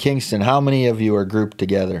here in Kingston, how many of you are grouped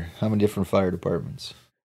together? How many different fire departments?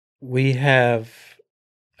 We have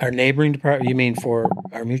our neighboring department. You mean for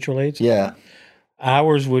our mutual aids? Yeah.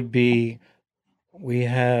 Ours would be, we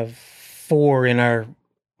have 5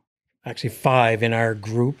 in our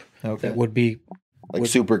group. Okay. That would be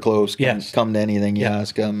super close. Come to anything you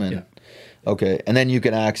ask them. And okay. And then you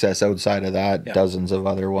can access outside of that dozens of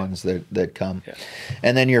other ones that come. Yeah.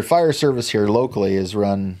 And then your fire service here locally is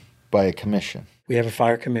run by a commission. We have a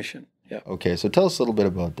fire commission. Yeah. Okay. So tell us a little bit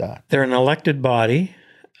about that. They're an elected body.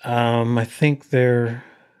 I think there are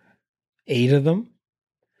 8 of them.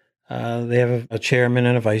 They have a chairman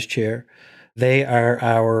and a vice chair. They are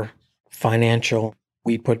our financial.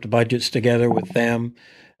 We put the budgets together with them.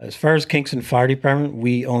 As far as Kingston Fire Department,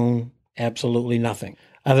 we own absolutely nothing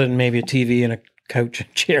other than maybe a TV and a couch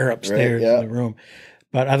and chair upstairs in the room.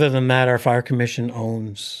 But other than that, our fire commission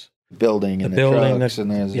owns building and the trucks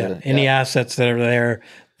and any assets that are there.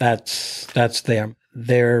 That's them.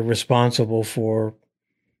 They're responsible for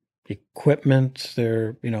equipment.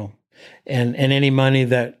 They're and any money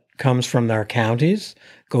that comes from our counties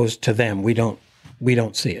goes to them. We don't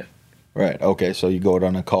see it. Right. Okay. So you go out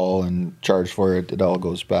on a call and charge for it. It all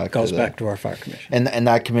goes back. Back to our fire commission. And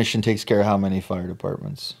that commission takes care of how many fire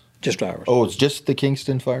departments? Just ours. Oh, it's just the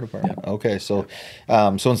Kingston Fire Department. Yep. Okay. So,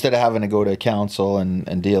 so instead of having to go to council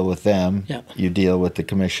and deal with them, you deal with the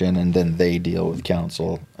commission, and then they deal with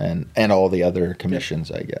council and all the other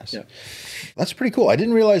commissions, I guess. Yep. That's pretty cool. I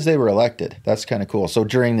didn't realize they were elected. That's kind of cool. So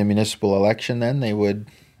during the municipal election, then they would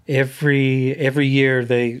every year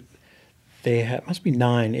they have, must be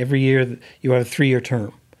 9. Every year you have a 3-year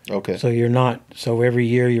term. Okay. So every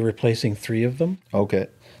year you're replacing 3 of them. Okay.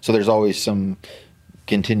 So there's always some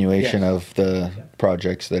continuation of the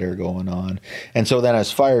projects that are going on. And so then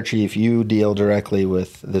as fire chief, you deal directly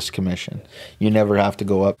with this commission. You never have to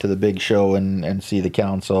go up to the big show and see the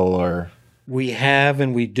council or... We have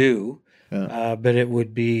and we do, but it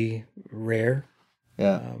would be rare.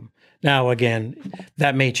 Yeah. Now, again,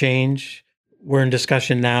 that may change. We're in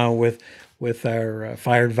discussion now with our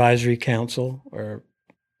Fire Advisory Council or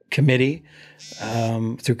committee.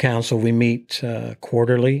 Through council, we meet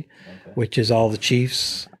quarterly, which is all the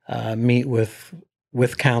chiefs meet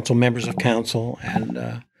with council, members of council,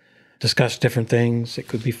 and discuss different things. It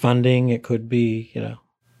could be funding. It could be,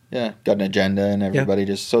 Yeah, got an agenda, and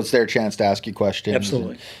everybody so it's their chance to ask you questions.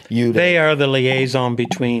 Absolutely. They are the liaison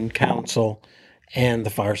between council and the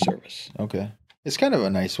fire service. Okay. It's kind of a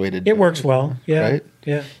nice way to do it. It works well, yeah. Right?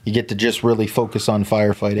 Yeah. You get to just really focus on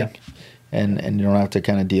firefighting and you don't have to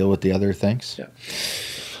kind of deal with the other things. Yeah.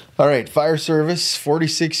 All right, fire service,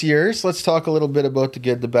 46 years. Let's talk a little bit about the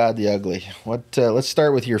good, the bad, the ugly. Let's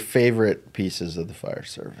start with your favorite pieces of the fire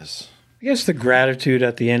service. I guess the gratitude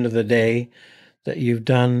at the end of the day that you've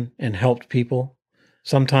done and helped people.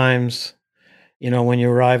 Sometimes, when you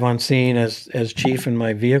arrive on scene as chief in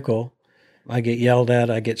my vehicle, I get yelled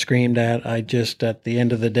at, I get screamed at. I just, at the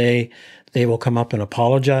end of the day, they will come up and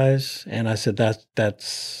apologize. And I said,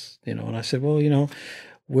 that's, and I said, well,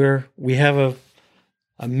 we have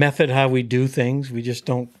a method how we do things. We just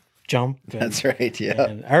don't jump. That's right. Yeah.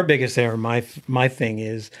 And our biggest error, my thing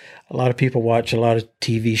is, a lot of people watch a lot of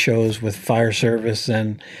TV shows with fire service,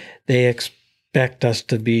 and they expect us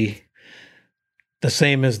to be the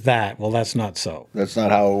same as that. Well, that's not so. That's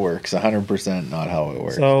not how it works. 100% not how it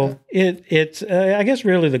works. So it's I guess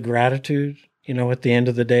really the gratitude. At the end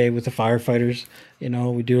of the day with the firefighters,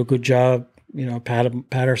 we do a good job.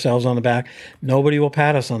 Pat ourselves on the back. Nobody will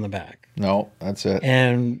pat us on the back. No, that's it.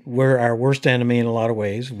 And we're our worst enemy in a lot of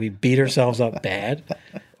ways. We beat ourselves up bad.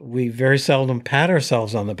 We very seldom pat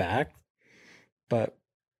ourselves on the back, but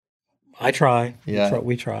I try. Yeah.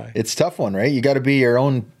 We try. It's a tough one, right? You got to be your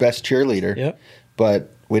own best cheerleader. Yep.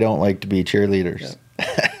 But we don't like to be cheerleaders.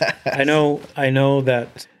 Yep. I know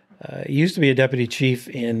that he used to be a deputy chief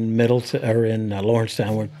in Middleton or in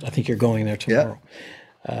Lawrencetown, where I think you're going there tomorrow.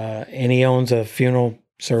 Yeah. And he owns a funeral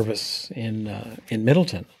service in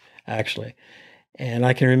Middleton, actually. And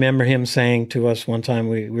I can remember him saying to us one time,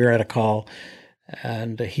 we were at a call,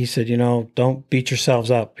 and he said, don't beat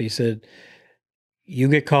yourselves up. He said, you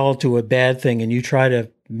get called to a bad thing and you try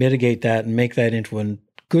to mitigate that and make that into a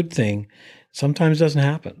good thing. Sometimes it doesn't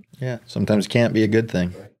happen. Yeah, sometimes it can't be a good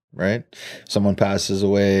thing, right? Someone passes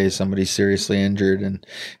away, somebody's seriously injured. And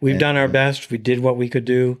we've done our best. We did what we could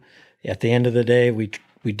do. At the end of the day, we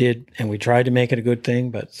did, and we tried to make it a good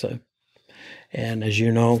thing, but and as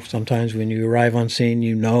you know, sometimes when you arrive on scene,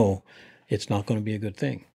 it's not going to be a good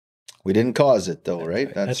thing. We didn't cause it, though,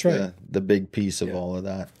 right? That's right. The big piece of all of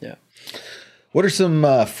that. Yeah. What are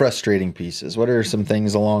some frustrating pieces? What are some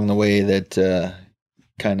things along the way that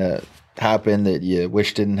kind of happened that you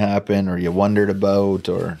wish didn't happen, or you wondered about,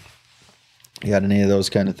 or you got any of those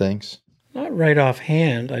kind of things? Not right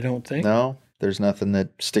offhand, I don't think. No? There's nothing that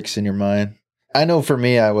sticks in your mind? I know for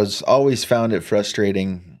me, I always found it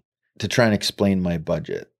frustrating to try and explain my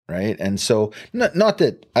budget, right? And so, not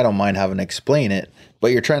that I don't mind having to explain it,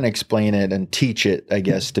 but you're trying to explain it and teach it, I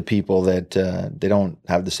guess, to people that they don't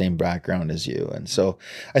have the same background as you. And so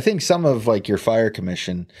I think some of like your fire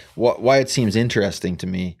commission, why it seems interesting to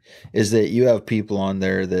me is that you have people on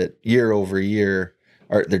there that year over year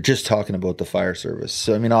they're just talking about the fire service.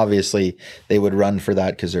 So, I mean, obviously they would run for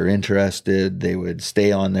that because they're interested. They would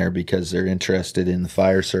stay on there because they're interested in the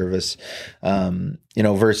fire service,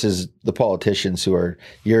 versus the politicians who are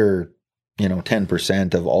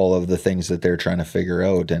 10% of all of the things that they're trying to figure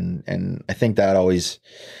out. And I think that always,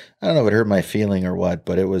 I don't know if it hurt my feeling or what,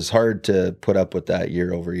 but it was hard to put up with that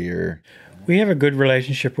year over year. We have a good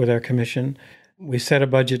relationship with our commission. We set a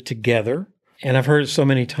budget together, and I've heard it so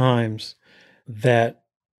many times that,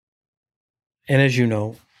 and as you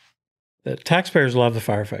know, that taxpayers love the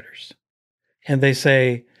firefighters. And they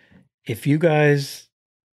say, if you guys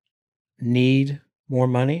need more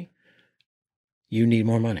money, you need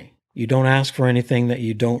more money. You don't ask for anything that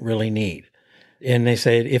you don't really need. And they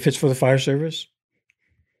say, if it's for the fire service,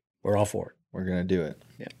 we're all for it. We're going to do it.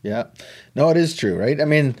 Yeah. No, it is true, right? I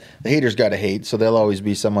mean, the haters got to hate, so there'll always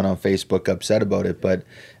be someone on Facebook upset about it. But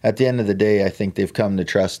at the end of the day, I think they've come to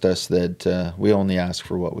trust us that we only ask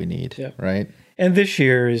for what we need, right? And this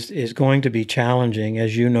year is going to be challenging.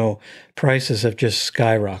 As you know, prices have just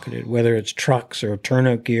skyrocketed, whether it's trucks or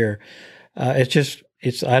turnout gear. I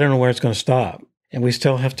don't know where it's going to stop. And we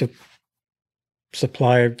still have to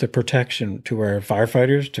supply the protection to our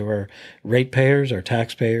firefighters, to our ratepayers, our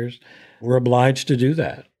taxpayers. We're obliged to do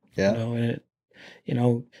that. Yeah.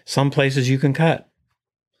 Some places you can cut,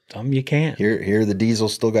 some you can't. Here the diesel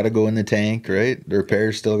still got to go in the tank, right? The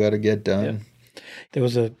repairs still got to get done. Yeah. There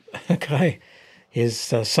was a guy, his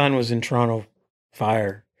son was in Toronto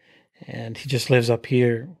Fire, and he just lives up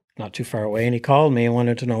here, not too far away. And he called me and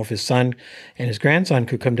wanted to know if his son and his grandson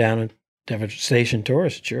could come down and have a station tour.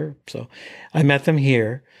 Sure. So I met them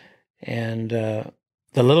here, and the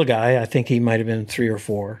little guy, I think he might have been 3 or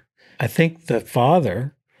 4. I think the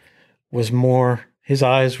father was his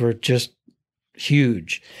eyes were just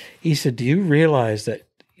huge. He said, do you realize that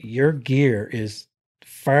your gear is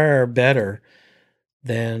far better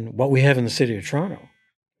than what we have in the city of Toronto?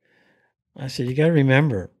 I said, you got to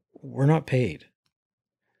remember, we're not paid.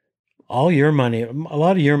 all your money, a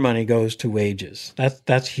lot of your money goes to wages.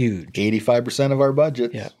 That's huge. 85% of our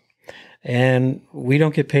budget. Yeah. And we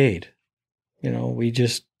don't get paid. We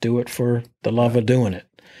just do it for the love of doing it.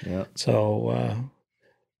 Yeah. So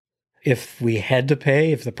if we had to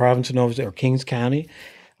pay, if the province of Nova or Kings County,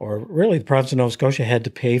 or really the province of Nova Scotia had to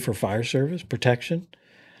pay for fire service protection,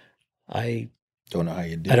 I don't know how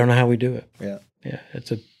you do I don't know how we do it. Yeah. Yeah.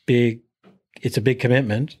 It's a big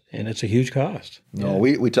commitment and it's a huge cost. No,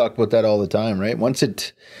 we talk about that all the time, right? Once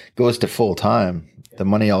it goes to full time, the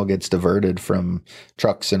money all gets diverted from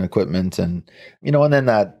trucks and equipment, and and then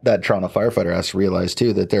that Toronto firefighter has to realize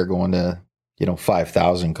too that they're going to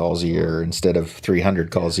 5,000 calls a year instead of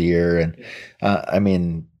 300 calls a year, and I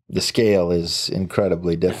mean the scale is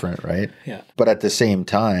incredibly different, right? Yeah. But at the same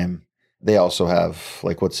time, they also have,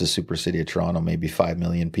 like, what's the super city of Toronto? Maybe 5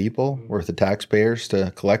 million people worth of taxpayers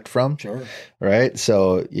to collect from. Sure. Right.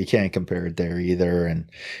 So you can't compare it there either. And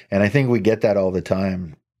I think we get that all the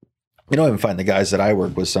time. Even find the guys that I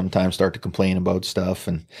work with sometimes start to complain about stuff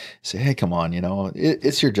and say, hey, come on,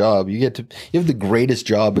 it's your job. You have the greatest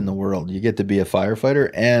job in the world. You get to be a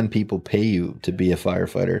firefighter and people pay you to be a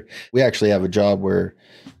firefighter. We actually have a job where,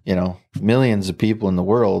 millions of people in the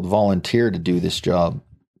world volunteer to do this job.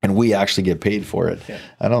 And we actually get paid for it. Yeah.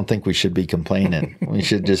 I don't think we should be complaining. We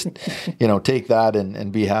should just, take that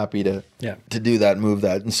and be happy to do that, move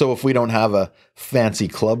that. And so if we don't have a fancy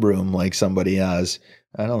club room like somebody has,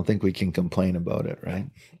 I don't think we can complain about it, right?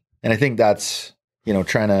 And I think that's,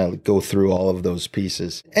 trying to go through all of those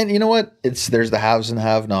pieces. And you know what? There's the haves and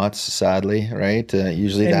have-nots, sadly, right?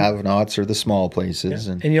 Usually the have-nots are the small places.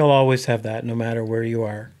 Yeah. And you'll always have that no matter where you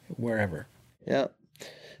are, wherever. Yeah.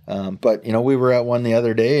 But we were at one the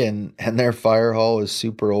other day, and their fire hall is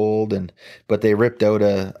super old, but they ripped out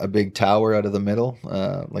a big tower out of the middle,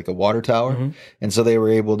 like a water tower, Mm-hmm. and so they were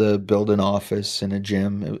able to build an office and a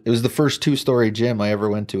gym. It was the first 2-story gym I ever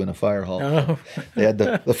went to in a fire hall. Oh. They had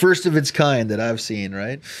the first of its kind that I've seen,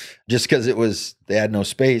 right? Just because they had no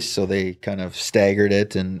space, so they kind of staggered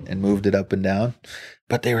it and moved it up and down,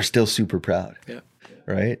 but they were still super proud. Yeah.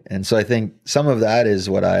 Right. And so I think some of that is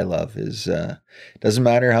what I love is doesn't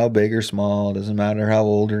matter how big or small, doesn't matter how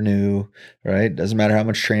old or new, right? Doesn't matter how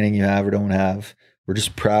much training you have or don't have. We're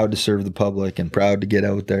just proud to serve the public and proud to get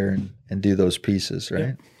out there and do those pieces,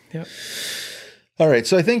 right? Yeah. All right.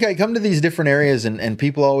 So I think I come to these different areas and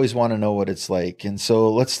people always want to know what it's like. And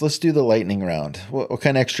so let's do the lightning round. What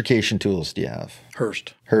kind of extrication tools do you have?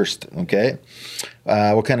 Hurst. Okay.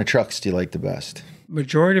 What kind of trucks do you like the best?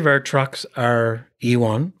 Majority of our trucks are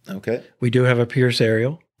E1. Okay. We do have a Pierce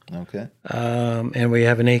aerial. Okay. And we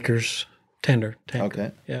have an Acres tender tank.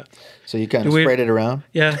 Okay. Yeah. So you kind of spread it around?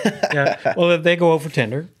 Yeah. Yeah. Well, they go out for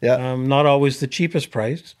tender. Yeah. Not always the cheapest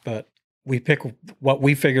price, but we pick what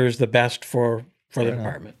we figure is the best for the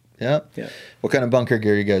department. Yeah. Yeah. What kind of bunker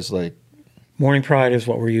gear you guys like? Morning Pride is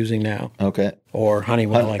what we're using now. Okay. Or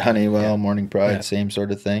Honeywell. Honeywell, Morning Pride, same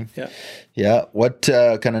sort of thing. Yeah. Yeah. What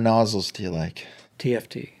kind of nozzles do you like?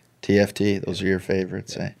 TFT. Those are your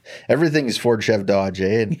favorites, eh? Everything is Ford, Chev, Dodge,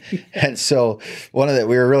 eh? And so we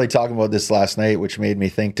were really talking about this last night, which made me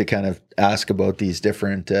think to kind of ask about these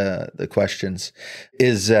different the questions.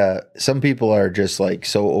 Is some people are just like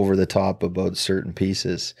so over the top about certain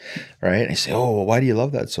pieces, right? And they say, "Oh, well, why do you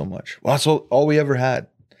love that so much?" Well, that's all we ever had.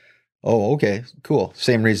 Oh, okay, cool.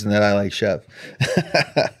 Same reason that I like Chev.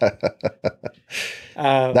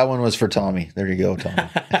 That one was for Tommy. There you go, Tommy.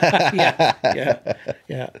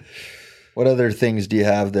 Yeah. What other things do you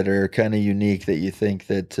have that are kind of unique that you think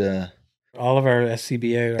that... all of our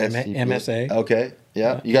SCBA or MSA. Okay,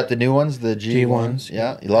 yeah. You got the new ones, the G1s.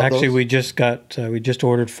 Yeah, you love Actually, those? we just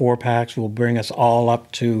ordered 4 packs. Will bring us all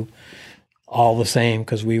up to all the same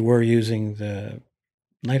because we were using the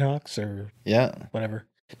Nighthawks or whatever.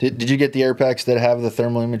 Did you get the air packs that have the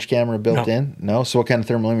thermal image camera built in? No? So what kind of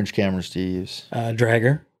thermal image cameras do you use?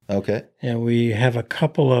 Dragger. Okay. And we have a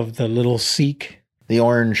couple of the little Seek. The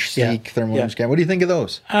orange Seek thermal image camera. What do you think of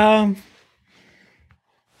those?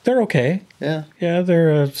 They're okay. Yeah. Yeah,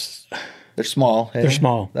 they're small. Hey? They're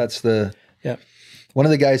small. That's the... Yeah. One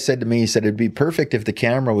of the guys said to me, he said, it'd be perfect if the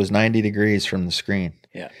camera was 90 degrees from the screen.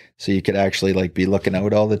 Yeah. So you could actually like be looking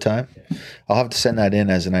out all the time. Yeah. I'll have to send that in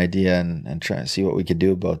as an idea and try to see what we could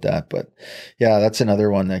do about that. But yeah, that's another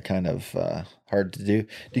one that kind of hard to do.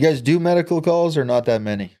 Do you guys do medical calls or not that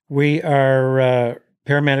many? We are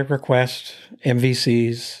paramedic request,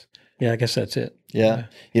 MVCs. Yeah, I guess that's it. Yeah.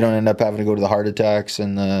 You don't end up having to go to the heart attacks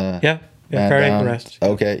and the... Yeah, cardiac arrest.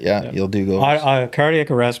 Okay, yeah, you'll do those. Cardiac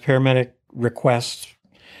arrest, paramedic requests,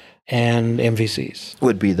 and MVCs.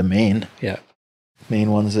 Would be the main main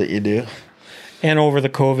ones that you do. And over the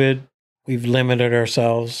COVID, we've limited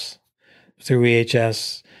ourselves through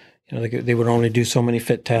EHS, they would only do so many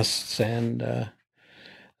fit tests. And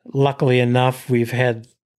luckily enough, we've had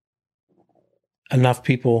enough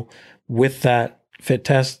people with that fit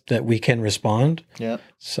test that we can respond. Yeah.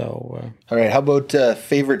 So, all right. How about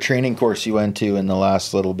favorite training course you went to in the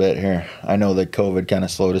last little bit here? I know that COVID kind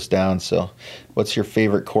of slowed us down. So what's your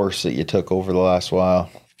favorite course that you took over the last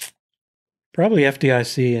while? Probably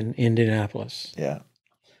FDIC in Indianapolis. Yeah.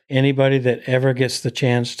 Anybody that ever gets the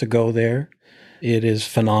chance to go there, it is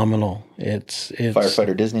phenomenal. It's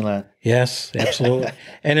Firefighter Disneyland. Yes, absolutely.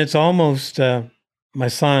 And it's almost, my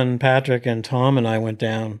son, Patrick, and Tom and I went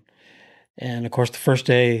down. And of course, the first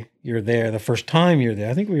day you're there, the first time you're there,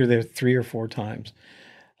 I think we were there 3 or 4 times.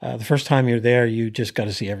 The first time you're there, you just got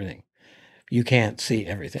to see everything. You can't see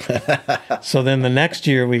everything. So then the next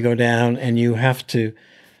year we go down and you have to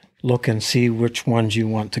look and see which ones you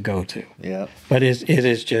want to go to. Yeah. But it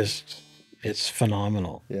is just, it's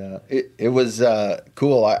phenomenal. Yeah. It was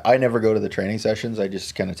cool. I never go to the training sessions. I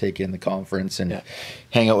just kind of take in the conference and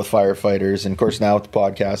hang out with firefighters. And of course, now with the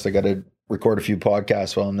podcast, I got to record a few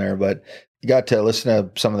podcasts while I'm there, but you got to listen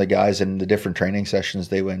to some of the guys and the different training sessions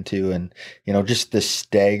they went to, and just the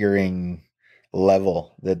staggering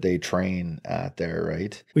level that they train at there,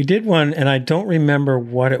 right? We did one, and I don't remember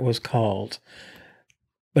what it was called,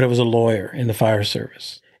 but it was a lawyer in the fire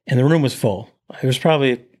service, and the room was full. There was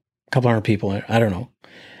probably a couple hundred people in it. I don't know.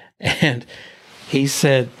 And he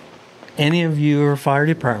said, any of your fire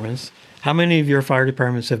departments, how many of your fire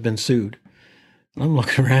departments have been sued? And I'm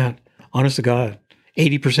looking around. Honest to God,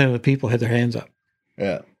 80% of the people had their hands up.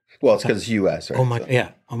 Yeah. Well, it's because U.S., right? Oh my,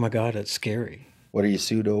 yeah. Oh my God, it's scary. What are you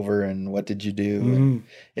sued over, and what did you do? Mm-hmm.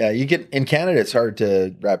 And you get in Canada. It's hard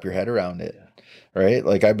to wrap your head around it, right?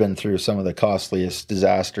 Like I've been through some of the costliest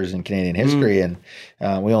disasters in Canadian history, and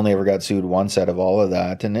we only ever got sued once out of all of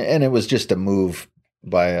that, and it was just a move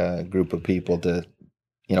by a group of people to.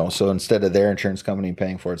 So instead of their insurance company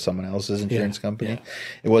paying for it, someone else's insurance company. Yeah.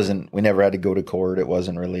 It wasn't, we never had to go to court. It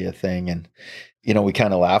wasn't really a thing. And, we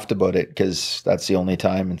kind of laughed about it because that's the only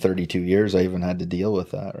time in 32 years I even had to deal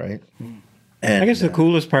with that. Right. And I guess the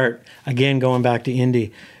coolest part, again, going back to Indy,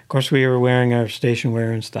 of course, we were wearing our station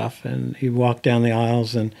wear and stuff, and he walked down the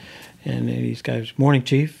aisles and these guys, morning,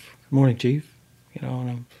 chief, and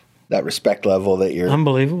I'm, that respect level that you're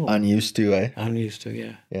unbelievable, unused to, eh? Unused to,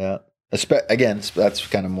 yeah. Yeah. Again, that's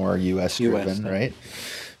kind of more U.S. driven, right?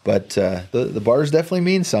 But the bars definitely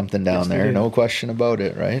mean something down there, no question about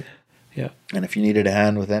it, right? Yeah. And if you needed a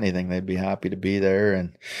hand with anything, they'd be happy to be there.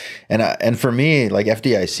 And for me, like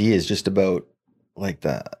FDIC is just about like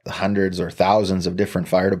the hundreds or thousands of different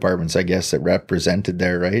fire departments, I guess, that represented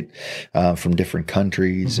there, right? From different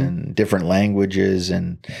countries and different languages,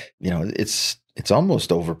 and it's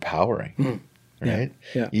almost overpowering, right?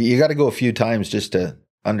 Yeah. You got to go a few times just to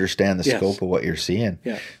understand the scope of what you're seeing.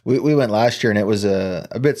 Yeah. We went last year and it was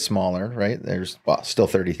a bit smaller, right? There's still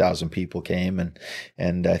 30,000 people came,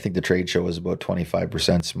 and I think the trade show was about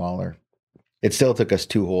 25% smaller. It still took us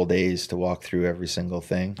 2 whole days to walk through every single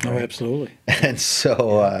thing. Oh, absolutely. And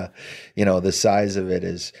so, the size of it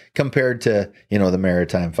is compared to, the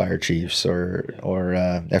Maritime Fire Chiefs or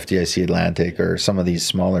FDIC Atlantic or some of these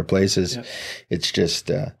smaller places. Yeah. It's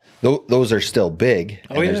just, those are still big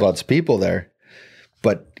and there's lots of people there.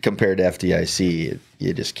 But compared to FDIC,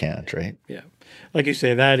 you just can't, right? Yeah. Like you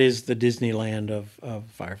say, that is the Disneyland of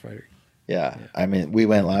firefighting. Yeah. I mean, we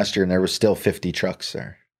went last year and there was still 50 trucks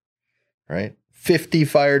there, right? 50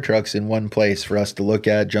 fire trucks in one place for us to look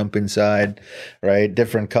at, jump inside, right?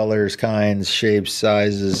 Different colors, kinds, shapes,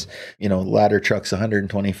 sizes, ladder trucks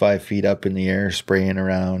 125 feet up in the air spraying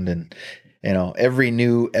around, and, every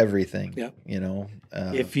new everything,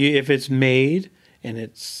 if it's made and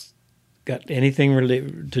it's got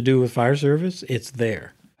anything to do with fire service, it's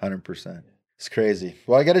there. 100%. It's crazy.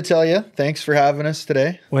 Well, I got to tell you, thanks for having us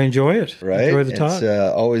today. Well, enjoy it. Right? Enjoy the talk.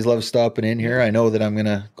 Always love stopping in here. I know that I'm going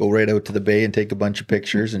to go right out to the bay and take a bunch of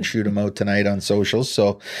pictures and shoot them out tonight on socials.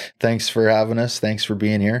 So thanks for having us. Thanks for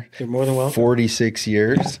being here. You're more than welcome. 46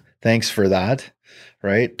 years. Thanks for that.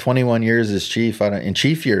 Right? 21 years as chief. In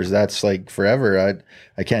chief years, that's like forever.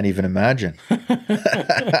 I can't even imagine.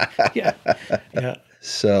 Yeah.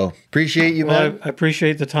 So appreciate you, man. I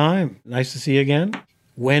appreciate the time. Nice to see you again.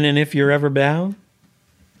 When and if you're ever down,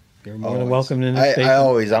 you're more than welcome in this station. I'm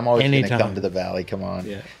always going to come to the Valley. Come on,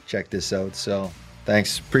 yeah. Check this out. So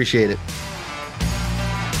thanks. Appreciate it.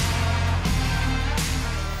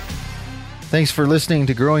 Thanks for listening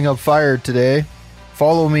to Growing Up Fired today.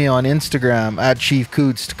 Follow me on Instagram @Chief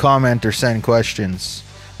Coots to comment or send questions.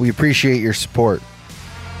 We appreciate your support.